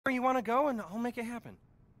you want to go, and I'll make it happen.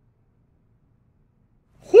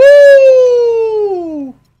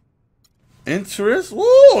 Woo! Interest? Woo!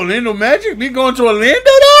 Orlando Magic? Me going to Orlando,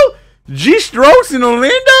 though? G-Strokes in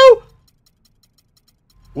Orlando?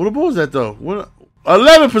 What was that, though?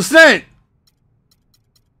 11%.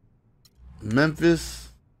 Memphis.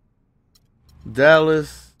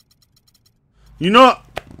 Dallas. You know,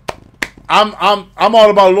 I'm all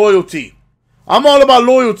about loyalty. I'm all about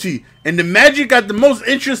loyalty. And the Magic got the most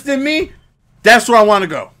interest in me. That's where I want to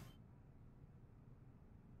go.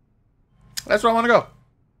 That's where I want to go.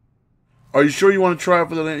 Are you sure you want to try out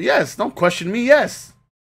for the land? Yes. Don't question me. Yes.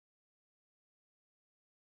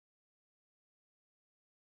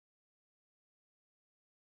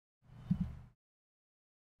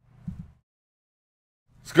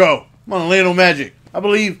 Let's go. I'm on Orlando Magic. I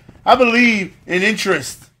believe in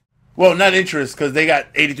interest. Well, not interest, because they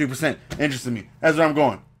got 83% interest in me. That's where I'm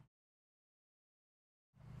going.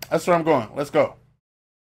 That's where I'm going. Let's go.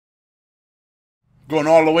 Going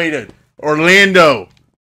all the way to Orlando.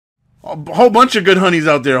 A whole bunch of good honeys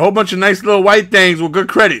out there. A whole bunch of nice little white things with good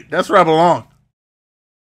credit. That's where I belong.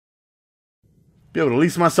 Be able to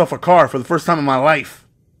lease myself a car for the first time in my life.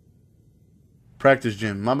 Practice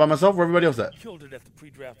gym. Am I by myself? Where everybody else at? Killed it at the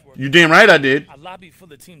pre-draft work. You damn right I did. I lobbied for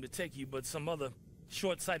the team to take you, but some other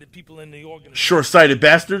short-sighted people in the organization. Short-sighted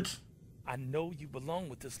bastards. I know you belong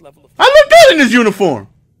with this level of... I look good in this uniform.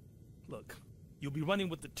 Look, you'll be running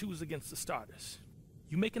with the twos against the starters.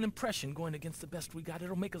 You make an impression going against the best we got.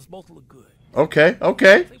 It'll make us both look good. Okay,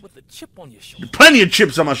 okay. Play with a chip on your shoulder. Plenty of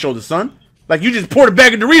chips on my shoulder, son. Like you just poured a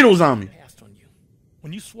bag of Doritos on me. Passed on you.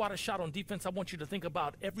 When you swat a shot on defense, I want you to think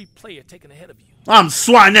about every player taken ahead of you. I'm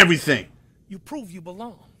swatting everything. You prove you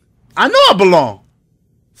belong. I know I belong.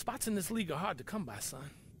 Spots in this league are hard to come by, son.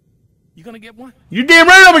 You gonna get one? You damn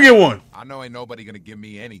right I'm gonna get one. I know ain't nobody gonna give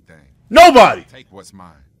me anything. Nobody. Take what's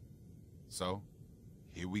mine. So,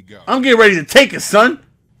 here we go. I'm getting ready to take it, son.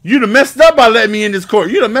 You done messed up by letting me in this court.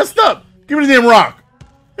 You done messed up. Give me the damn rock.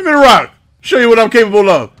 Give me the rock. Show you what I'm capable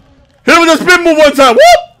of. Hit him with a spin move one time.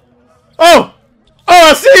 Whoop! Oh! Oh,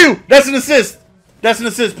 I see you! That's an assist. That's an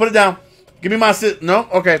assist. Put it down. Give me my assist. No?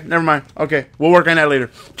 Okay, never mind. Okay, we'll work on that later.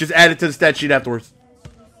 Just add it to the stat sheet afterwards.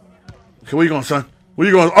 Okay, where you going, son? Where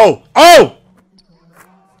you going? Oh! Oh!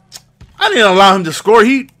 I didn't allow him to score.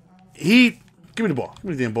 He... Give me the ball. Give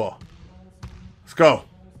me the damn ball. Let's go.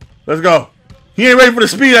 Let's go. He ain't ready for the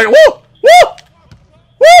speed. Like, woo! Woo!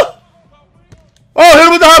 Woo! Oh, hit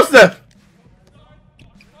him with the hop step.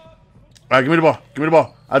 All right, give me the ball. Give me the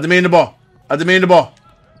ball. I demand the ball. I demand the ball.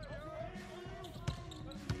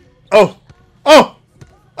 Oh. Oh.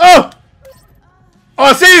 Oh. Oh,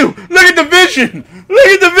 I see you. Look at the vision. Look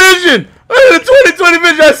at the vision. Look at the 2020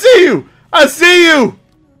 vision. I see you. I see you.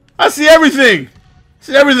 I see everything. I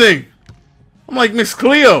see everything. I'm like Miss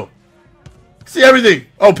Cleo. I see everything.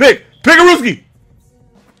 Oh, pick. Pickarooski!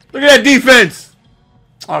 Look at that defense!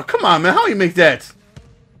 Oh, come on, man. How do you make that?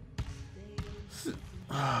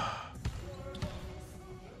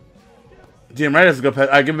 Damn right, that's a good pass.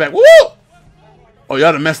 I give it back. Woo! Oh,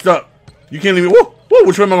 y'all done messed up. You can't leave me. Woo! Woo!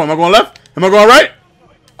 Which way am I going? Am I going left? Am I going right?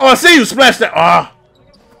 Oh, I see you. Splash that. Ah.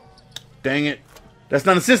 Dang it. That's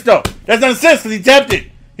not an assist, though. That's not an assist because he tapped it.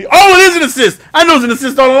 Oh, it is an assist. I know it's an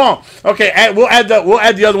assist all along. Okay, we'll add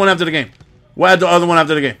the other one after the game. We'll add the other one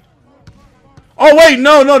after the game. Oh, wait.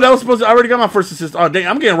 No. That was supposed to... I already got my first assist. Oh, dang.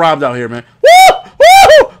 I'm getting robbed out here, man. Woo!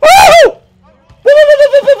 Woo! Woo!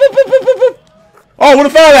 Oh, what a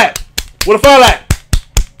foul at? What a foul at?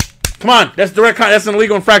 Come on. That's direct contact. That's an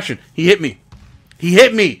illegal infraction. He hit me. He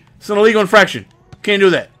hit me. It's an illegal infraction. Can't do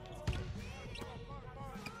that.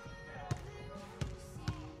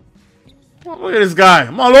 Oh, look at this guy.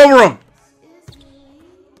 I'm all over him.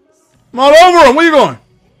 I'm all over him. Where you going?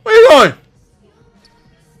 Where you going?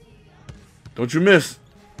 Don't you miss.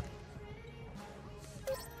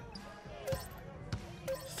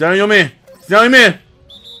 Stay on your man. Stay on your man.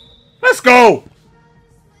 Let's go.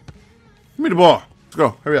 Give me the ball. Let's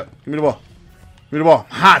go. Hurry up. Give me the ball. Give me the ball.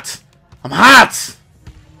 I'm hot. I'm hot.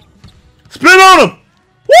 Spin on him.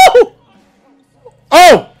 Woo!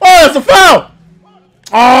 Oh, that's a foul.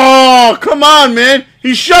 Oh, come on, man.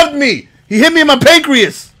 He shoved me. He hit me in my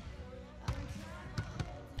pancreas.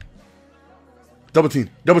 Double team.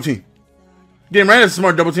 Double team. Damn right, that's a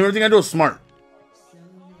smart double team. Everything I do is smart.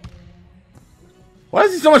 Why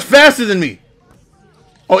is he so much faster than me?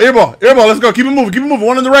 Oh, air ball. Air ball. Let's go. Keep it moving. Keep it moving.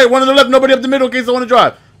 One on the right, one on the left. Nobody up the middle in case I want to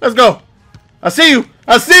drive. Let's go. I see you.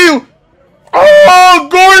 I see you. Oh,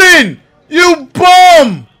 Gordon. You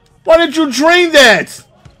bum. Why didn't you drain that?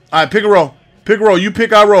 All right, pick a row. Pick a row. You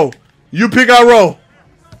pick our row. You pick our row.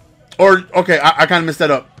 Or, okay, I kind of messed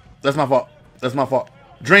that up. That's my fault. That's my fault.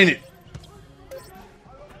 Drain it.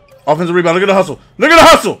 Offensive rebound. Look at the hustle. Look at the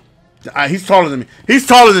hustle. He's taller than me. He's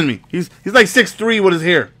taller than me. He's like 6'3" with his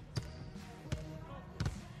hair.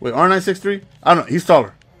 Wait, aren't I 6'3"? I don't know. He's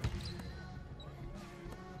taller.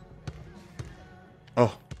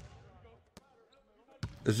 Oh.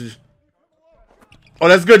 This is. Oh,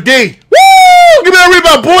 that's good D. Woo! Give me that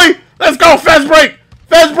rebound, boy. Let's go. Fast break.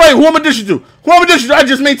 Fast break. Who am I dishing to? Who am I dishing to? I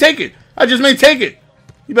just may take it. I just may take it.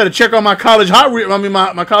 You better check on my college hot reel. I mean,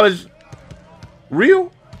 my college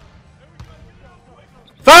reel.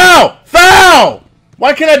 Foul! Foul!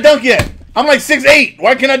 Why can't I dunk yet? I'm like 6'8".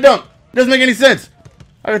 Why can't I dunk? Doesn't make any sense.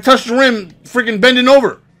 I can touch the rim, freaking bending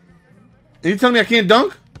over. And you telling me I can't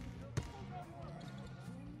dunk?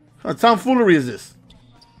 What tomfoolery is this?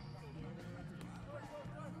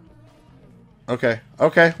 Okay.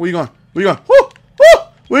 Okay. Where you going? Where you going? Woo! Woo!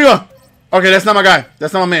 Where you going? Okay, that's not my guy.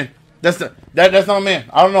 That's not my man. That's not my man.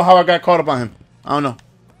 I don't know how I got caught up on him. I don't know.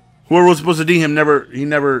 Whoever was supposed to D him he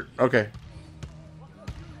never. Okay.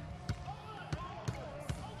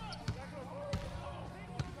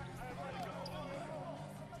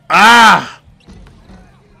 Ah!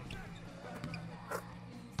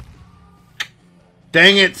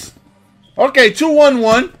 Dang it. Okay,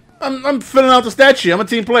 2-1-1. I'm filling out the stat sheet. I'm a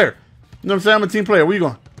team player. You know what I'm saying? I'm a team player. Where you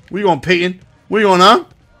going? Where you going, Peyton? Where you going, huh?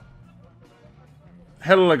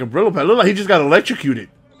 Head look like a Brillo pad. Look like he just got electrocuted.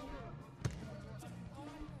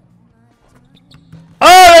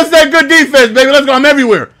 Oh, that's that good defense, baby. Let's go. I'm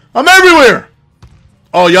everywhere. I'm everywhere.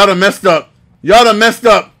 Oh, y'all done messed up. Y'all done messed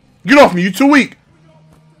up. Get off me. You too weak.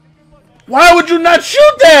 Why would you not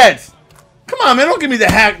shoot that? Come on, man. Don't give me the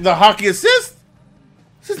hockey assist.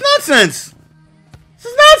 This is nonsense. This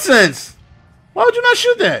is nonsense. Why would you not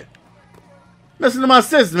shoot that? Messing to my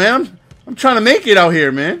assist, man. I'm trying to make it out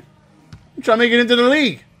here, man. I'm trying to make it into the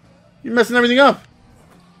league. You're messing everything up.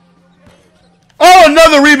 Oh,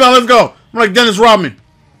 another rebound. Let's go. I'm like Dennis Rodman.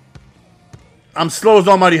 I'm slow as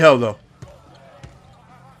almighty hell, though.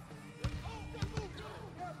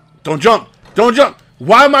 Don't jump. Don't jump.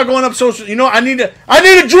 Why am I going up so? You know, I need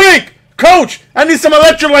a drink, coach. I need some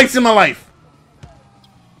electrolytes in my life.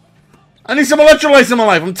 I need some electrolytes in my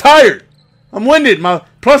life. I'm tired. I'm winded.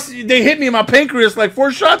 Plus they hit me in my pancreas like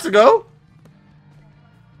 4 shots ago.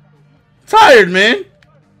 Tired, man.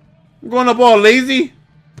 I'm going up all lazy.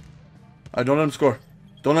 All right, don't let him score.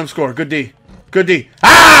 Don't let him score. Good D. Good D.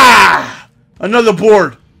 Ah! Another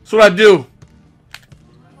board. That's what I do.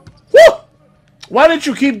 Woo! Why didn't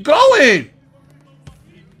you keep going?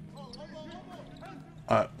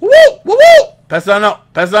 All right. Woo! Woo! Woo! Pass that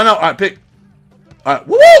out. Pass that out. All right, pick. All right.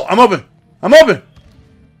 Woo! Woo! I'm open. I'm open.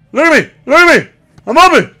 Look at me. Look at me. I'm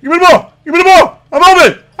open. Give me the ball. Give me the ball. I'm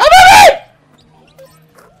open. I'm open!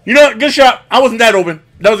 You know what? Good shot. I wasn't that open.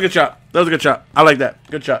 That was a good shot. That was a good shot. I like that.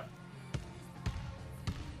 Good shot.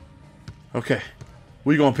 Okay.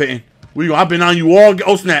 Where you going, Peyton? Where you going? I've been on you all.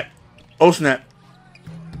 Oh, snap. Oh, snap.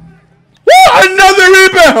 Woo! Another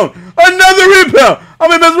rebound. Another rebound.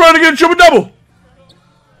 I'm in best run to get a triple-double.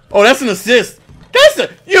 Oh, that's an assist. That's a...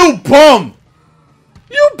 You bum.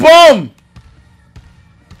 You bum.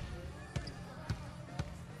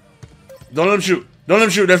 Don't let him shoot. Don't let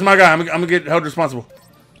him shoot. That's my guy. I'm going to get held responsible.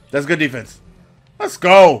 That's good defense. Let's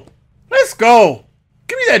go. Let's go.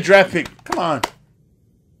 Give me that draft pick. Come on.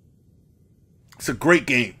 It's a great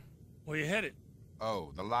game. Where you headed?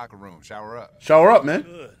 Oh, the locker room. Shower up. Shower up, man.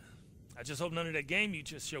 Good. I just hope none of that game you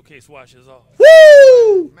just showcased washes off.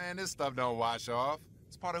 Woo! Man, this stuff don't wash off.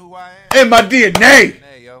 It's part of who I am. In my DNA.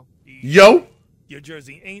 Hey, yo. Yo. Your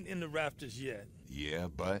jersey ain't in the rafters yet. Yeah,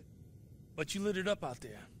 but you lit it up out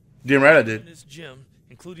there. Damn right I did. This gym,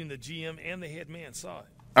 including the GM and the head man, saw it.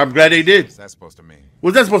 I'm glad they did. what's that supposed to mean?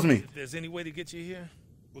 What's that supposed to mean? If there's any way to get you here,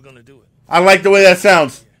 we're gonna do it. I like the way that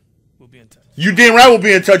sounds. Yeah, we'll be in touch. You damn right we'll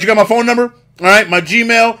be in touch. You got my phone number? All right, my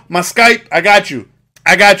Gmail, my Skype. I got you.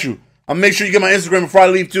 I got you. I'll make sure you get my Instagram before I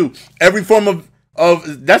leave too. Every form of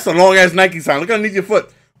that's a long ass Nike sign. Look underneath your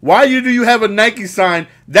foot. Why do you have a Nike sign?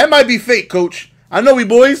 That might be fake, coach. I know we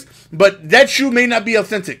boys, but that shoe may not be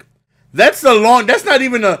authentic. That's not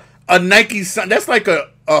even a Nike sign. That's like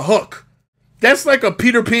a hook. That's like a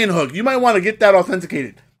Peter Pan hook. You might want to get that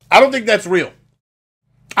authenticated. I don't think that's real.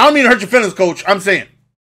 I don't mean to hurt your feelings, coach. I'm saying.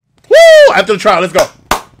 Woo! After the trial, let's go.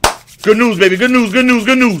 Good news, baby. Good news, good news,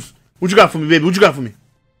 good news. What you got for me, baby? What you got for me?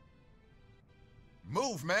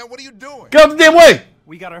 Move, man. What are you doing? Get out the damn way.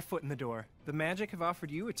 We got our foot in the door. The Magic have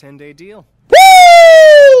offered you a 10-day deal.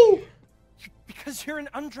 Woo! Because you're an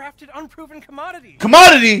undrafted, unproven commodity.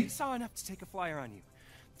 Commodity? We saw enough to take a flyer on you.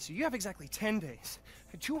 So you have exactly 10 days,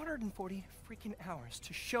 240 freaking hours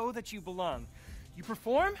to show that you belong. You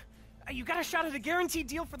perform, you got a shot at a guaranteed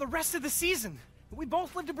deal for the rest of the season. We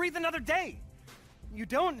both live to breathe another day. You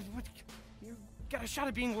don't. You got a shot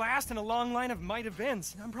at being last in a long line of might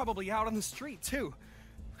events. I'm probably out on the street, too.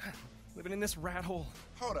 Living in this rat hole.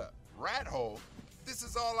 Hold up. Rat hole? This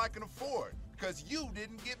is all I can afford, because you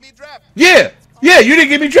didn't get me drafted. Yeah, you didn't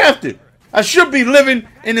get me drafted. I should be living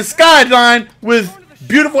in the skyline with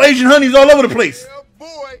beautiful Asian honeys all over the place. Yeah,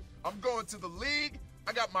 boy, I'm going to the league.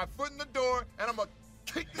 I got my foot in the door, and I'm going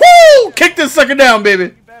to kick this. Woo! Kick this sucker down, baby.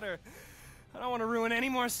 You better. I don't want to ruin any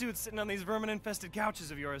more suits sitting on these vermin-infested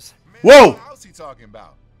couches of yours. Man, Whoa! what else he talking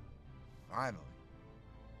about? Finally,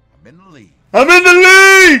 I'm in the league. I'm in the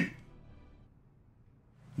league.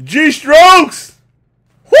 G-strokes.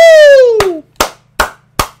 Woo!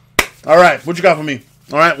 All right, what you got for me?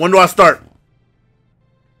 All right, when do I start?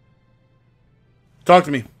 Talk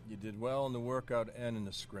to me. You did well in the workout and in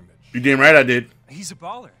the scrimmage. You damn right I did. He's a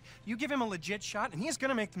baller. You give him a legit shot, and he's going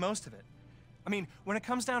to make the most of it. I mean, when it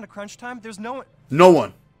comes down to crunch time, there's no one. No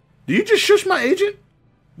one. Do you just shush my agent?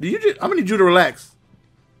 I'm gonna need you to relax.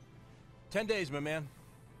 10 days, my man.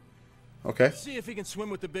 Okay. See if he can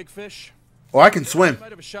swim with the big fish. Oh, I can swim.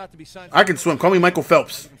 Might have a shot to be signed. I can swim. Call me Michael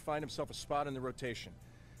Phelps. Even find himself a spot in the rotation.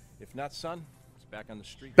 If not, son, he's back on the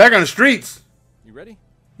street. Back on the streets. You ready?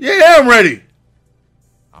 Yeah, I'm ready.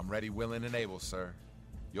 I'm ready, willing, and able, sir.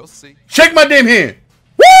 You'll see. Shake my damn hand.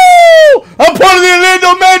 Woo! I'm part of the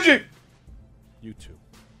Orlando Magic. You too.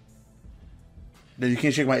 Then you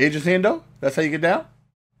can't shake my agent's hand, though? That's how you get down?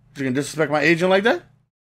 You can disrespect my agent like that?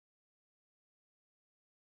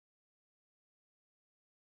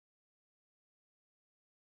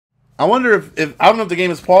 I wonder if I don't know if the game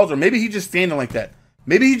is paused or maybe he's just standing like that.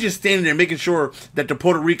 Maybe he's just standing there making sure that the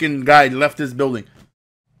Puerto Rican guy left this building.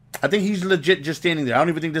 I think he's legit just standing there. I don't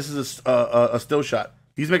even think this is a still shot.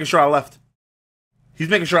 He's making sure I left. He's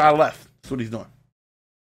making sure I left. That's what he's doing.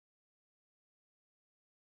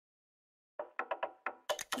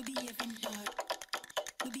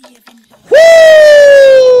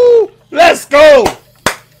 Woo! Let's go!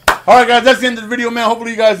 Alright guys, that's the end of the video, man.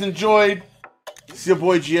 Hopefully you guys enjoyed. It's your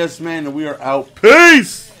boy GS, man, and we are out.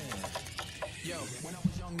 Peace! Yo, when I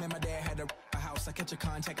was young, man, my dad had a house. I catch a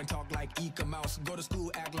contact and talk like Eka Mouse. Go to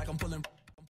school, act like I'm pulling